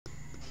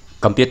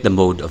Compute the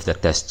mode of the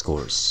test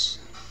scores.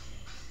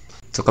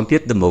 To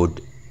compute the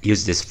mode,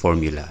 use this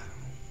formula.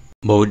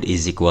 Mode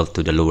is equal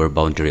to the lower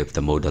boundary of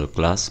the modal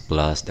class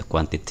plus the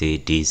quantity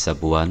d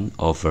sub 1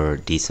 over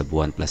d sub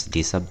 1 plus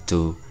d sub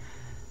 2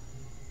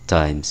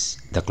 times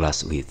the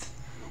class width.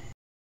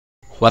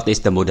 What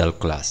is the modal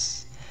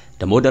class?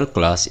 The modal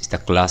class is the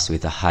class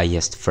with the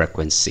highest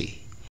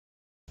frequency.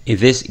 In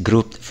this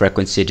grouped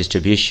frequency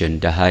distribution,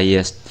 the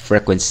highest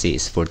frequency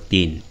is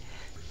 14.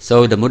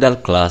 So the modal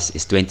class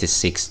is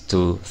 26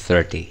 to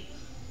 30.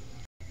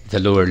 The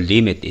lower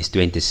limit is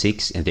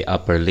 26 and the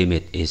upper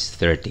limit is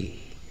 30.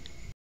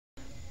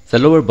 The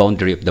lower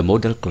boundary of the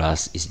modal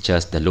class is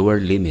just the lower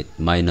limit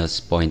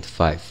minus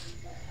 0.5.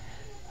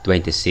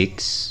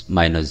 26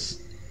 minus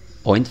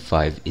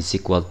 0.5 is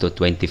equal to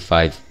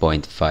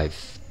 25.5.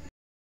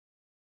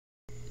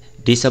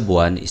 D sub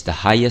 1 is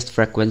the highest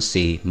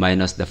frequency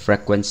minus the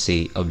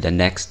frequency of the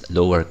next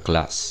lower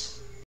class.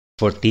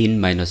 14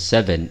 minus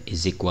 7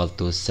 is equal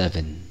to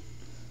 7.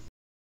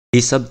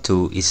 D sub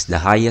 2 is the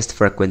highest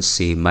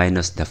frequency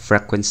minus the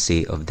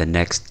frequency of the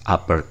next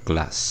upper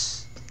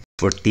class.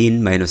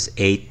 14 minus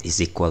 8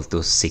 is equal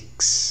to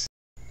 6.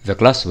 The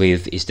class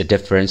width is the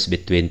difference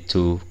between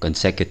two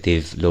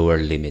consecutive lower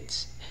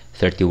limits.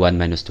 31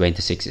 minus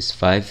 26 is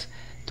 5.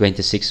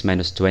 26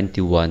 minus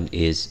 21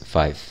 is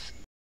 5.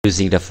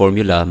 Using the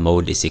formula,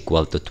 mode is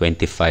equal to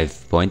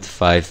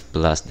 25.5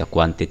 plus the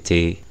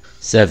quantity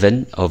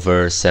 7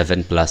 over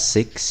 7 plus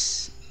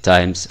 6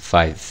 times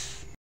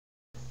 5.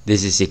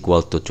 This is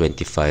equal to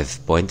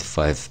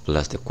 25.5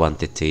 plus the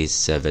quantity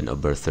 7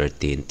 over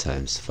 13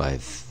 times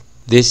 5.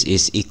 This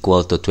is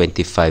equal to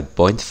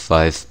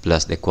 25.5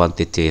 plus the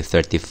quantity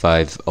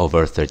 35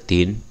 over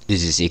 13.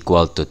 This is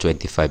equal to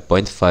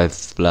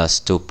 25.5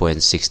 plus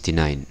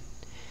 2.69.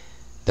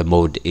 The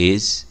mode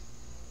is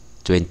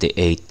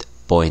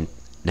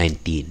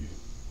 28.19.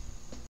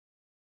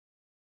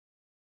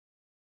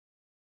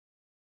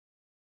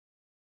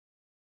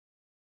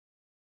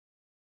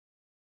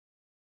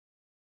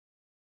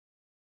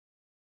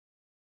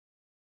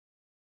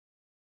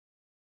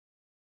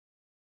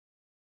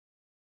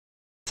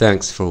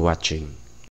 Thanks for watching.